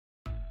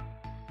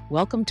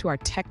Welcome to our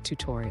tech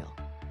tutorial.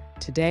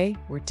 Today,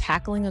 we're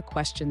tackling a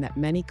question that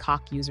many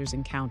Coq users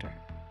encounter.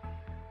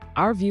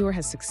 Our viewer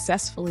has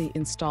successfully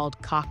installed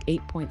Coq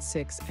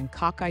 8.6 and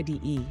Coq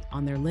IDE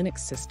on their Linux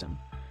system,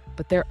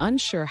 but they're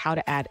unsure how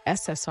to add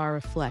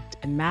SSReflect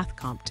and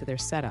MathComp to their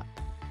setup.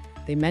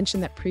 They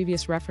mention that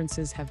previous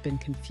references have been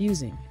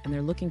confusing and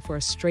they're looking for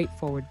a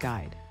straightforward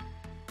guide.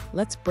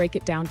 Let's break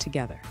it down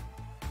together.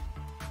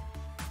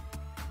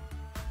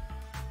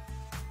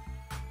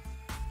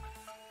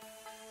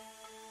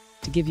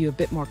 To give you a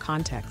bit more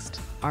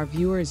context, our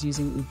viewer is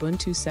using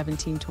Ubuntu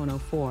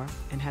 17.04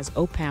 and has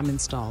OPAM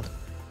installed,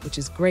 which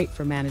is great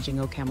for managing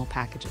OCaml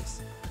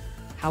packages.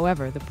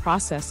 However, the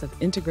process of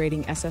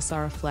integrating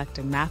SSReflect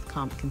and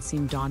MathComp can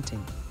seem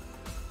daunting.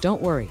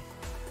 Don't worry,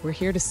 we're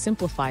here to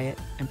simplify it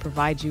and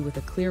provide you with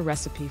a clear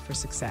recipe for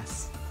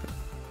success.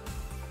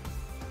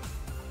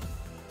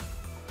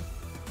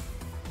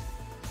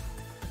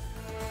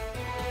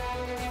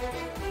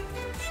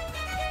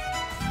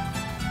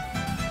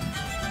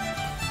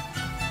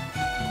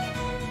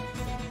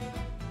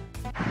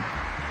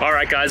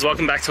 Alright guys,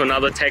 welcome back to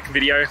another tech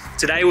video.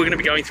 Today we're going to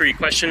be going through your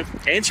question,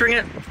 answering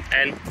it,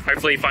 and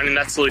hopefully finding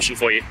that solution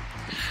for you.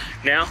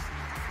 Now,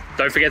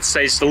 don't forget to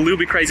stay just a little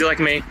bit crazy like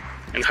me,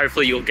 and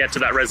hopefully you'll get to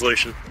that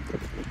resolution.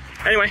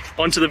 Anyway,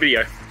 on to the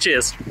video.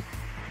 Cheers!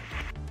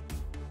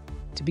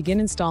 To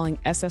begin installing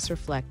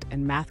SSReflect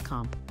and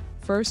MathComp,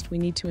 first we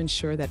need to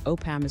ensure that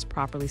OPAM is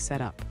properly set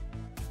up.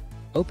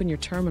 Open your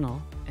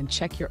terminal and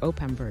check your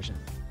OPAM version.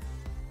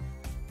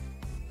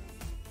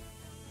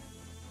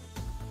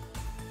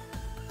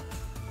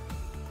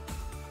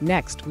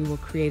 Next, we will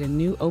create a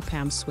new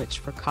OPAM switch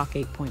for Coq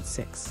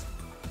 8.6.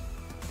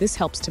 This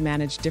helps to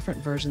manage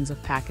different versions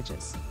of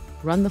packages.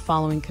 Run the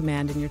following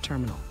command in your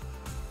terminal.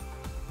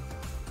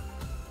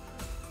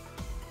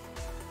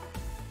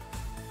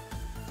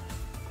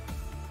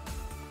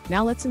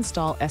 Now let's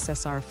install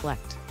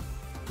SSReflect.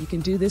 You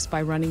can do this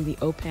by running the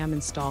OPAM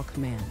install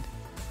command.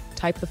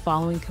 Type the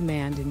following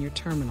command in your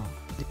terminal.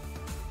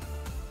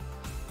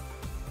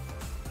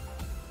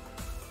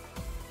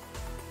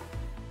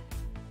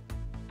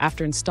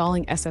 After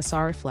installing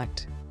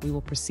SSReflect, we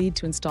will proceed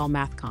to install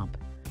MathComp.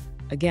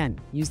 Again,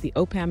 use the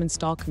OPAM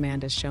install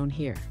command as shown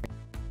here.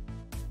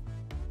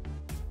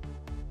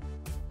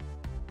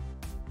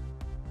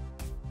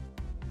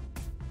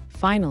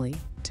 Finally,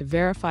 to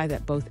verify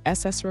that both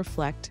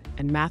SSReflect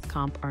and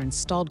MathComp are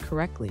installed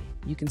correctly,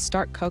 you can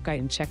start Coqite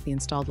and check the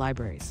installed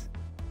libraries.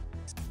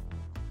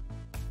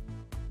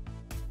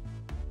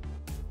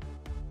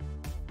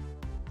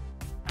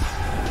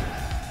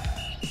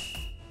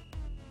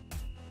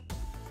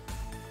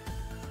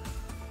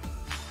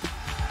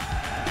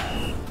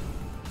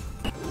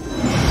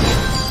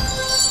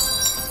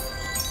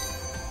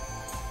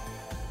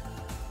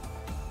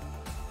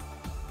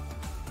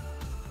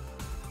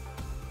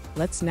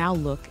 Let's now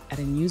look at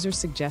a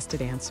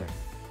user-suggested answer.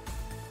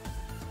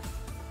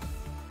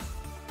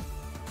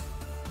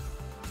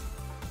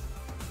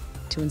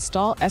 To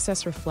install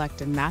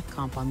SSReflect and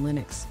MathComp on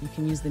Linux, you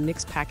can use the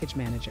Nix package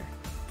manager.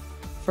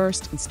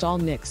 First, install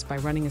Nix by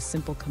running a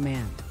simple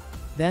command.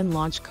 Then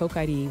launch Coq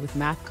IDE with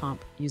MathComp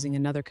using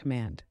another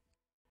command.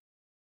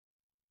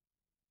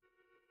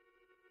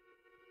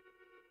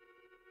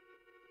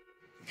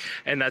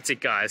 And that's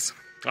it guys.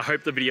 I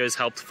hope the video has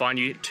helped find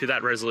you to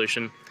that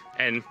resolution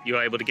and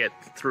you're able to get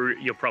through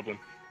your problem.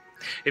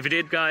 If you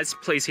did guys,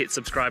 please hit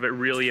subscribe, I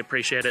really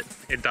appreciate it.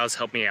 It does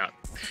help me out.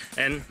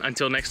 And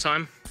until next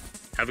time,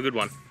 have a good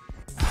one.